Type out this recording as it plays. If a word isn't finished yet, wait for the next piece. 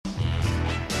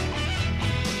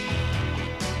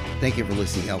Thank you for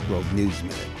listening to Elk Grove News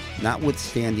Minute.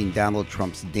 Notwithstanding Donald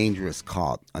Trump's dangerous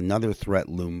call, another threat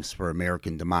looms for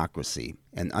American democracy.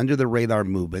 An under-the-radar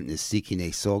movement is seeking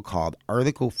a so-called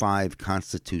Article 5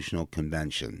 constitutional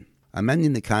convention.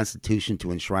 Amending the Constitution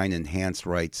to enshrine enhanced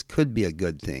rights could be a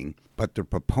good thing, but the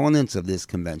proponents of this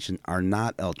convention are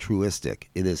not altruistic.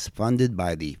 It is funded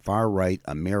by the far-right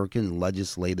American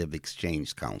Legislative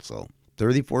Exchange Council.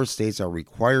 34 states are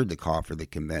required to call for the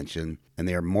convention, and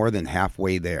they are more than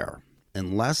halfway there.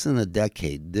 In less than a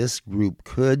decade, this group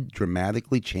could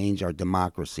dramatically change our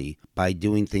democracy by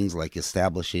doing things like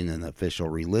establishing an official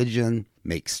religion,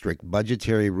 make strict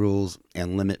budgetary rules,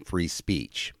 and limit free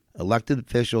speech. Elected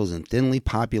officials in thinly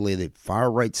populated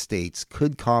far-right states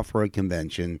could call for a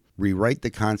convention, rewrite the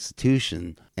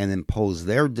Constitution, and impose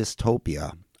their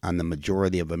dystopia on the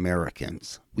majority of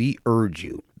Americans. We urge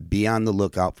you, be on the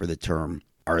lookout for the term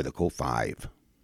Article 5.